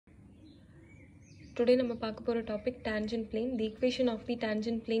Today நம்ம பார்க்க போற topic tangent plane. The equation of the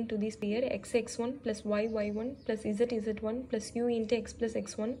tangent plane to the sphere x(x1) plus y(y1) plus z(z1) plus u into x plus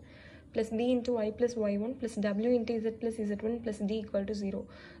x1 plus b into y plus y1 plus w into z plus z1 plus d equal to 0.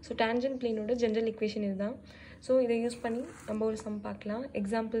 So tangent plane ஓட general equation இதுதான். So இதை use பண்ணி நம்ம ஒரு sum பார்க்கலாம்.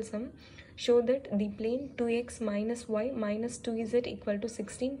 Example sum. Show that the plane 2x minus y minus 2z equal to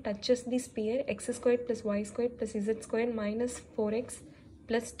 16 touches the sphere x squared plus y squared plus z squared minus 4x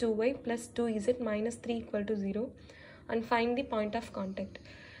plus 2y plus 2z minus 3 equal to 0 and find the point of contact.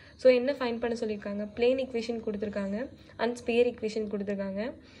 So என்ன find பண்ண சொல்லிருக்காங்க? Plane equation கொடுத்திருக்காங்க and sphere equation கொடுத்திருக்காங்க.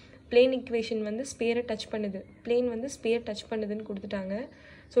 Plane equation வந்து sphere touch பண்ணுது. Plane வந்து sphere touch பண்ணுதுன்னு கொடுத்துட்டாங்க.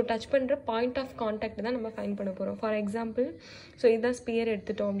 So touch பண்ற point of contact தான் நம்ம find பண்ண போறோம். For example, so இதான் sphere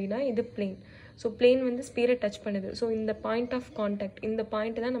எடுத்துட்டோம் அப்படின்னா இது plane. So plane வந்து sphere touch பண்ணுது. So இந்த point of contact, இந்த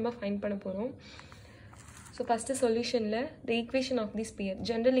point தான் நம்ம find பண்ண போறோம். So first solution la the equation of the sphere,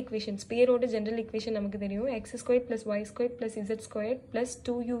 general equation, sphere oda general equation namakku theriyum x squared plus y squared plus z squared plus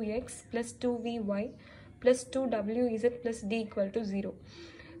 2ux plus 2vy plus 2wz plus d equal to 0.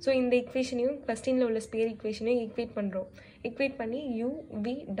 So in the equation question la ulla sphere equation equate பண்றோம். equate பண்ணி u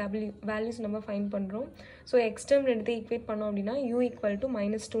v w values நம்ம find பண்றோம். So x term ரெண்டுத்தை equate பண்ணோம் அப்படினா u equal to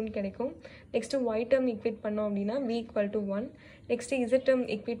 -2 ன்னு கிடைக்கும். next y term equate பண்ணோம் அப்படினா v equal to 1. next z term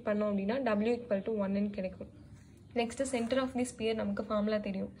equate பண்ணோம் அப்படினா w equal to 1 ன்னு கிடைக்கும். next center of the sphere நமக்கு ஃபார்முலா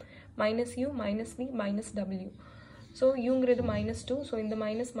தெரியும். -u -v -w. so u ங்கிறது -2, so இந்த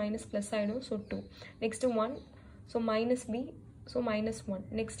minus minus plus ஆயிடும், so 2. next 1, so -b, so -1.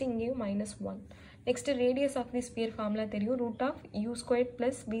 next இங்கேயும் -1. next radius of the sphere formula தெரியும், root of u squared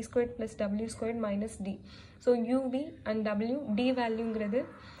plus v squared plus w squared minus d. so uv and w d வேல்யூங்கிறது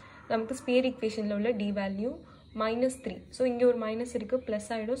நமக்கு sphere equationல உள்ள d value -3. so இங்கே ஒரு minus இருக்கு, plus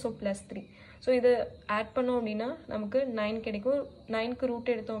ஆயிடும், so +3. so இதை add பண்ணோம் அப்படின்னா நமக்கு 9 கிடைக்கும். 9க்கு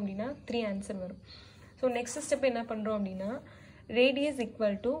ரூட் எடுத்தோம் அப்படின்னா 3 ஆன்சர் வரும். so next step என்ன பண்றோம் அப்படின்னா radius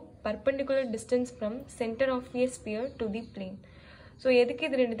equal to perpendicular distance from center of a sphere to the plane. so எதுக்கு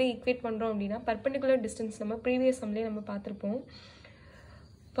இது ரெண்டுத்தையும் ஈக்குவேட் பண்றோம் அப்படின்னா perpendicular distance நம்ம previous sumலயே நம்ம பார்த்திருப்போம்.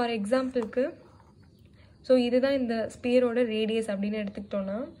 for exampleக்கு so இதுதான் இந்த sphere ஓட radius அப்படின்னு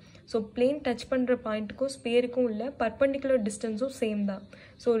எடுத்துக்கிட்டோம்னா so plane touch பண்ற பாயிண்ட்க்கும் ஸ்பியருக்கும் உள்ள perpendicular distanceம் சேம் தான்.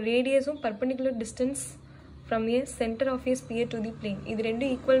 so radiusம் perpendicular distance from a center of a sphere to the plane இது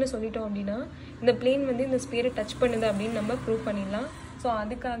ரெண்டும் ஈக்குவல்னு சொல்லிட்டோம் அப்படின்னா இந்த plane வந்து இந்த ஸ்பியரை டச் பண்ணுது அப்படின்னு நம்ம ப்ரூவ் பண்ணிடலாம். so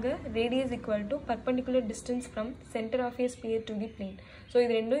அதுக்காக radius equal to perpendicular distance from center of a sphere to the plane. so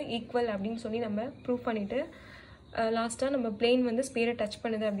இது ரெண்டும் ஈக்குவல் அப்படின்னு சொல்லி நம்ம ப்ரூவ் பண்ணிட்டு லாஸ்ட்டாக நம்ம plane வந்து ஸ்பியரை டச்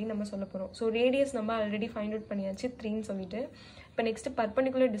பண்ணுது அப்படின்னு நம்ம சொல்ல போகிறோம். ஸோ ரேடியஸ் நம்ம ஆல்ரெடி ஃபைண்ட் அவுட் பண்ணியாச்சு 3ன்னு சொல்லிட்டு. இப்போ நெக்ஸ்ட்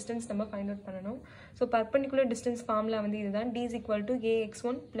பர்பண்டிகுலர் டிஸ்டன்ஸ் நம்ம ஃபைண்ட் அவுட் பண்ணணும். ஸோ பர்பண்டிகுலர் டிஸ்டன்ஸ் ஃபார்முலா வந்து இதுதான், d is equal to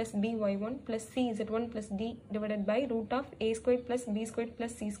ax1 plus by1 plus cz1 plus d divided by root of a squared plus b squared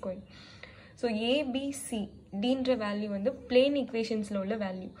plus c squared. So a b c dன்ற value வந்து plane ஈக்குவேஷன்ஸில் உள்ள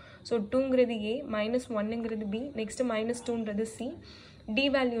value. So 2ங்கிறது a, -1ங்கிறது b, next -2ன்றது c. d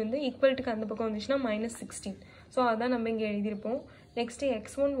value வந்து ஈக்குவல்ட்டுக்கு அந்த பக்கம் வந்துச்சுன்னா -16. So அதான் நம்ம இங்கே எழுதியிருப்போம். Next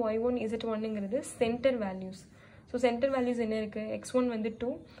x1 y1 z1ங்கிறது centre values. So centre values என்ன இருக்குது, x1 வந்து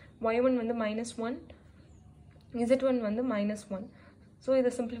 2, y1 வந்து -1, z1 வந்து -1. ஸோ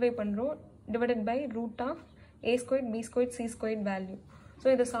இதை சிம்பிளிஃபை பண்ணுறோம், divided by root of a squared b squared c squared value. So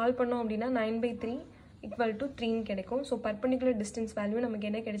இதை சால்வ் பண்ணோம் அப்படின்னா 9/3 ஈக்குவல் டு 3ன்னு கிடைக்கும். ஸோ பர்பண்டிகுலர் டிஸ்டன்ஸ் வேல்யூ நமக்கு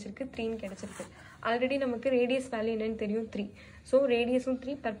என்ன கிடைச்சிருக்கு, 3ன்னு கிடைச்சிருக்கு. ஆல்ரெடி நமக்கு ரேடியஸ் வேல்யூ என்னன்னு தெரியும், 3. So ரேடியஸும்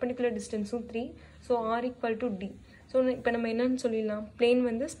 3, perpendicular டிஸ்டன்ஸும் 3. So r equal to d. So இப்போ நம்ம என்னன்னு சொல்லிடலாம், பிளேன்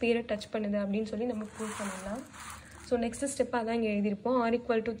வந்து ஸ்பியரை டச் பண்ணுது அப்படின்னு சொல்லி நம்ம ப்ரூவ் பண்ணிடலாம். ஸோ நெக்ஸ்ட் ஸ்டெப்பாக தான் இங்கே எழுதியிருப்போம், r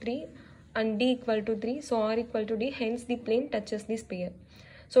equal to 3 and d equal to 3. So r equal to d, hence the plane duchess the sphere.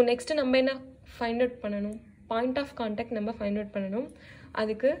 So next நம்ம என்ன ஃபைண்ட் அவுட் பண்ணணும், பாயிண்ட் ஆஃப் கான்டாக்ட் நம்ம ஃபைண்ட் அவுட் பண்ணணும்.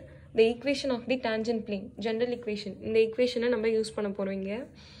 அதுக்கு the equation of the tangent plane, general equation, இந்த equation நம்ம use பண்ண போறோம் இங்க.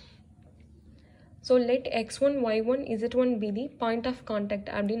 so let x1 y1 z1 be the point of contact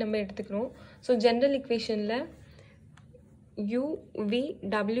அப்படி நம்ம எடுத்துக்கிறோம். so general equationல u v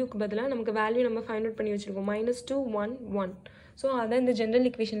w க்கு பதிலா நமக்கு வேல்யூ நம்ம ஃபைண்ட் அவுட் பண்ணி வச்சிருக்கோம், -2 1 1. ஸோ அதான் இந்த ஜென்ரல்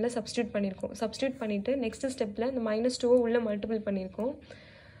இக்குவேஷனில் சப்ஸ்டியூட் பண்ணியிருக்கோம். சப்ஸ்டியூட் பண்ணிவிட்டு நெக்ஸ்ட் ஸ்டெப்பில் இந்த -2 உள்ள மல்டிபிள் பண்ணியிருக்கோம்.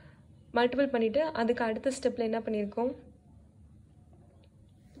 மல்டிபிள் பண்ணிவிட்டு அதுக்கு அடுத்த ஸ்டெப்பில் என்ன பண்ணியிருக்கோம்,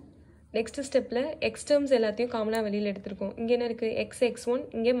 நெக்ஸ்ட் ஸ்டெப்பில் எக்ஸ் டேர்ம்ஸ் எல்லாத்தையும் காமனாக வெளியில் எடுத்திருக்கோம். இங்கே என்ன இருக்குது, எக்ஸ் x1,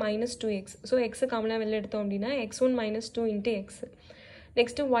 இங்கே -2x. ஸோ எக்ஸை காமனாக வெளியில் எடுத்தோம் அப்படின்னா x1 -2 into X.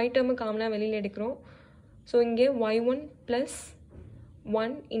 Next Y term காமனாக வெளியில் எடுக்கிறோம். ஸோ இங்கே y1 +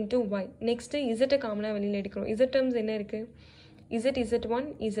 1 இன்ட்டு ஒய். நெக்ஸ்ட்டு இசட்டை காமனாக வெளியில் எடுக்கிறோம். இசட் டேர்ம்ஸ் என்ன இருக்குது, z1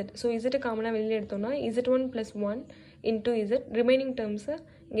 z. ஸோ இசட்டை காமனாக வெளியில் எடுத்தோம்னா z1 + 1 இன்ட்டு z. ரிமைனிங் டேர்ம்ஸை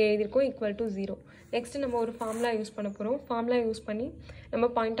இங்கே எழுதியிருக்கோம் ஈக்குவல் டு 0. நெக்ஸ்ட்டு நம்ம ஒரு ஃபார்முலா யூஸ் பண்ண போகிறோம். ஃபார்முலா யூஸ் பண்ணி நம்ம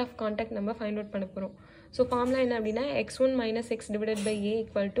பாயிண்ட் ஆஃப் கான்டாக்ட் நம்ம ஃபைண்ட் அவுட் பண்ண போகிறோம். ஸோ ஃபார்முலா என்ன அப்படின்னா x1 minus x divided by a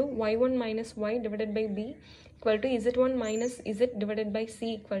equal to y1 minus y divided by b equal to z1 minus z divided by c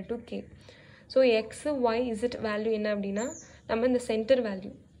equal to k. So x, y, z value என்ன அப்படின்னா நம்ம இந்த centre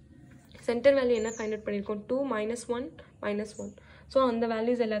value என்ன find out பண்ணியிருக்கோம் 2 minus 1 minus 1. So அந்த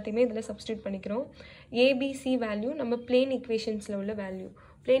values எல்லாத்தையுமே இதில் substitute பண்ணிக்கிறோம். ஏபிசி வேல்யூ நம்ம பிளேன் ஈக்குவேஷன்ஸில் உள்ள வேல்யூ.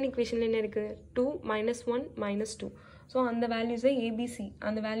 பிளேன் ஈக்குவேஷனில் என்ன இருக்குது 2 minus 1 minus 2. ஸோ அந்த வேல்யூஸை ஏபிசி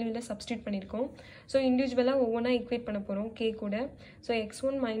அந்த வேல்யூவில் சப்ஸ்டியூட் பண்ணியிருக்கோம். ஸோ இண்டிவிஜுவலாக ஒவ்வொன்றா ஈக்குவேட் பண்ண போகிறோம் கே கூட. So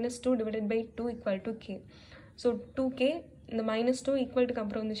x1 minus 2 divided by 2 equal to k. So 2k இந்த -2 ஈக்குவல் டுக்கு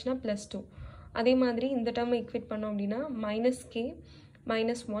அப்புறம் வந்துச்சுன்னா +2. அதே மாதிரி இந்த டேர்மை ஈக்குவேட் பண்ணோம் அப்படின்னா -k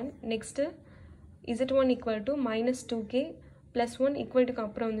 -1. Next z1 equal to -2k +1 equal டுக்கு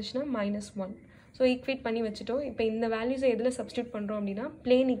அப்புறம் வந்துச்சுன்னா -1. ஸோ ஈக்குவேட் பண்ணி வச்சுட்டோம். இப்போ இந்த வேல்யூஸை எதில் சப்ஸ்டியூட் பண்ணுறோம் அப்படின்னா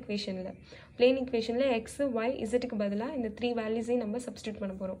பிளேன் ஈக்குவேஷனில் எக்ஸ் ஒய் இசட்டுக்கு பதிலாக இந்த 3 வேல்யூஸையும் நம்ம சப்ஸ்டியூட்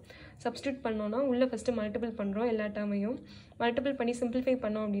பண்ண போகிறோம். சப்ஸ்டியூட் பண்ணோன்னா உள்ளே ஃபஸ்ட்டு மல்டிபிள் பண்ணுறோம் எல்லா டேர்மையும். மல்டிபிள் பண்ணி சிம்பிளிஃபை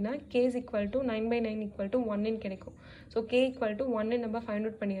பண்ணோம் அப்படின்னா k is equal to 9/9 equal to 1 கிடைக்கும். ஸோ k equal to 1 நம்ம ஃபைண்ட்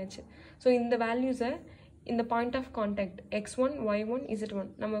அவுட் பண்ணியாச்சு. ஸோ இந்த வேல்யூஸை இந்த point of contact x1 y1 z1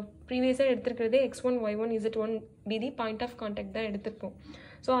 நம்ம ப்ரீவியஸாக எடுத்துருக்கிறதே x1 y1 z1 பிதி point of contact தான் எடுத்துருப்போம்.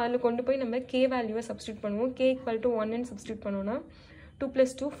 ஸோ அதில் கொண்டு போய் நம்ம k வேல்யூவை சப்ஸ்டியூட் பண்ணுவோம். k equal to 1 சப்ஸ்டியூட் பண்ணோன்னா 2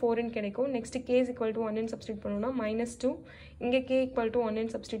 + 2 4 கிடைக்கும். Next k is equal to 1 substitute பண்ணோன்னா -2. இங்கே k equal to 1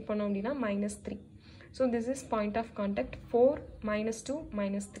 சப்ஸ்டியூட் பண்ணோம் அப்படின்னா -3. So this is point of contact 4 -2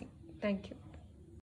 -3. Thank you.